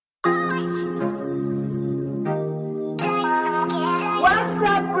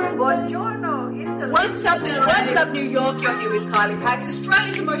What's up, New York? You're here with Kylie Pax,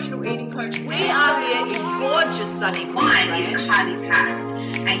 Australia's emotional eating coach. We are here in gorgeous sunny Queensland. Mine is Kylie Pax,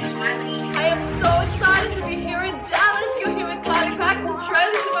 and Kylie. I am so excited to be here in Dallas. You're here with Kylie Pax,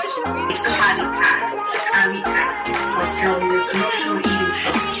 Australia's emotional eating coach. Kylie Pax, Kylie Pax, Australia's emotional eating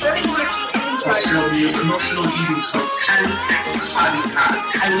coach. Australia's emotional eating coach. Kylie Pax, Kylie Pax,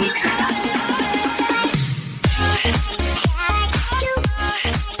 Kylie Pax.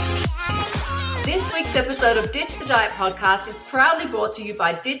 This week's episode of Ditch the Diet podcast is proudly brought to you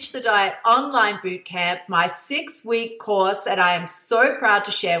by Ditch the Diet Online Bootcamp, my 6-week course that I am so proud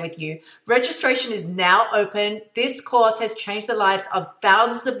to share with you. Registration is now open. This course has changed the lives of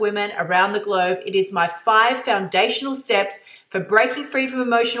thousands of women around the globe. It is my 5 foundational steps for breaking free from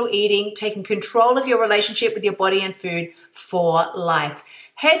emotional eating, taking control of your relationship with your body and food for life.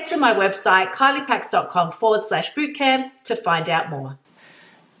 Head to my website, kyliepax.com/bootcamp to find out more.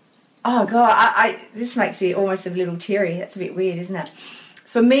 Oh God, this makes me almost a little teary. That's a bit weird, isn't it?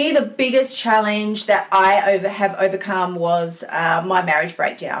 For me, the biggest challenge that I have overcome was my marriage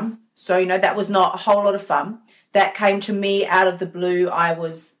breakdown. So, that was not a whole lot of fun. That came to me out of the blue. I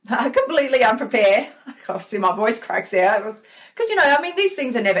was completely unprepared. Obviously, my voice cracks out. Because, these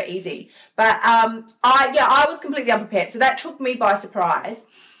things are never easy. But I was completely unprepared. So that took me by surprise.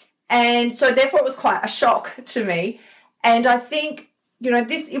 And so therefore, it was quite a shock to me. And I think,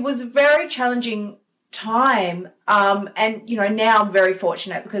 it was a very challenging time. And now I'm very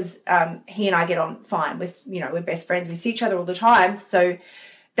fortunate because he and I get on fine. We're best friends. We see each other all the time. So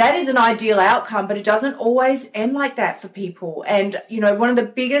that is an ideal outcome, but it doesn't always end like that for people. And, one of the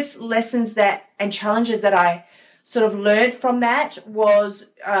biggest lessons and challenges that I sort of learned from that was,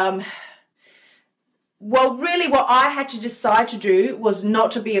 really what I had to decide to do was not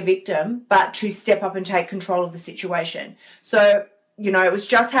to be a victim, but to step up and take control of the situation. So, it was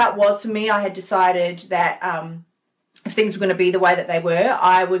just how it was for me. I had decided that if things were going to be the way that they were,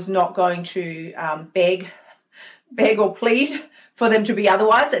 I was not going to beg or plead for them to be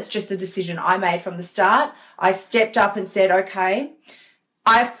otherwise. That's just a decision I made from the start. I stepped up and said, okay,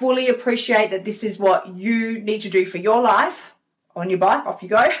 I fully appreciate that this is what you need to do for your life. On your bike, off you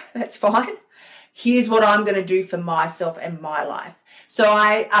go. That's fine. Here's what I'm going to do for myself and my life. So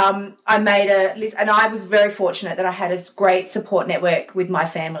I made a list, and I was very fortunate that I had a great support network with my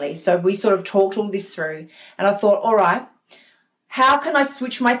family. So we sort of talked all this through, and I thought, all right, how can I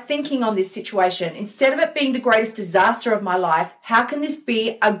switch my thinking on this situation? Instead of it being the greatest disaster of my life, how can this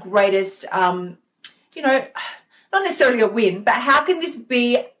be a greatest, not necessarily a win, but how can this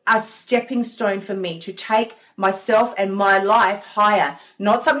be a stepping stone for me to take myself and my life higher?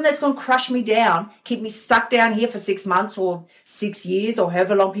 Not something that's going to crush me down, keep me stuck down here for 6 months or 6 years or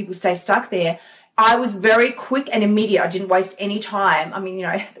however long people stay stuck there. I was very quick and immediate. I didn't waste any time.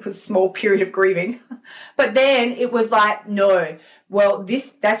 It was a small period of grieving. But then it was like, no, well,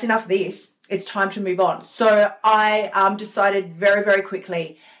 that's enough of this. It's time to move on. So I decided very, very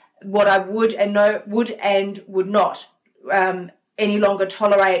quickly what I would and would not any longer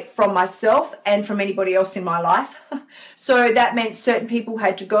tolerate from myself and from anybody else in my life. So that meant certain people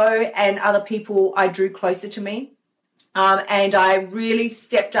had to go and other people I drew closer to me. And I really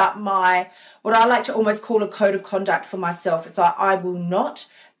stepped up what I like to almost call a code of conduct for myself. It's like, I will not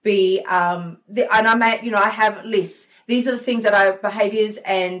be, I have lists. These are the things behaviors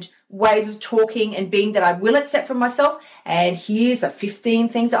and ways of talking and being that I will accept from myself. And here's the 15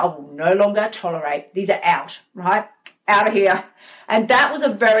 things that I will no longer tolerate. These are out, right? Out of here. And that was a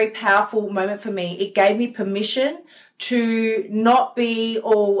very powerful moment for me. It gave me permission to not be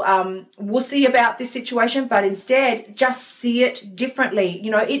all wussy about this situation, but instead just see it differently.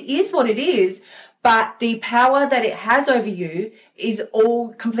 It is what it is, but the power that it has over you is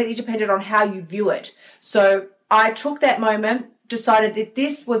all completely dependent on how you view it. So I took that moment, decided that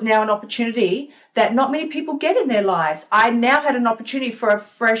this was now an opportunity that not many people get in their lives. I now had an opportunity for a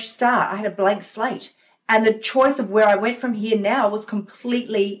fresh start. I had a blank slate. And the choice of where I went from here now was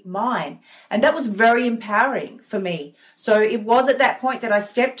completely mine. And that was very empowering for me. So it was at that point that I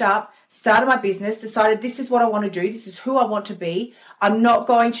stepped up, started my business, decided this is what I want to do. This is who I want to be. I'm not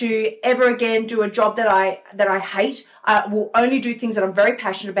going to ever again do a job that I hate. I will only do things that I'm very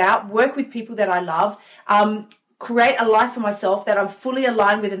passionate about, work with people that I love, create a life for myself that I'm fully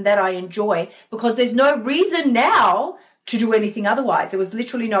aligned with and that I enjoy, because there's no reason now to do anything otherwise. There was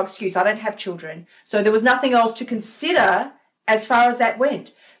literally no excuse. I don't have children. So there was nothing else to consider as far as that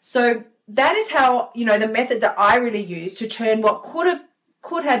went. So that is how, the method that I really used to turn what could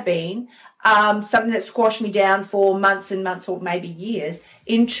have been something that squashed me down for months and months or maybe years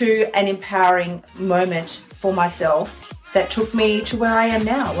into an empowering moment for myself that took me to where I am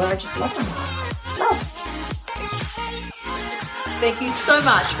now, where I just love my life. Love. Thank you so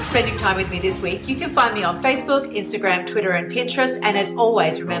much for spending time with me this week. You can find me on Facebook, Instagram, Twitter, and Pinterest. And as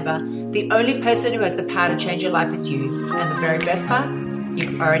always, remember, the only person who has the power to change your life is you. And the very best part,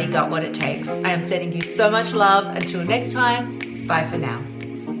 you've already got what it takes. I am sending you so much love. Until next time, bye for now.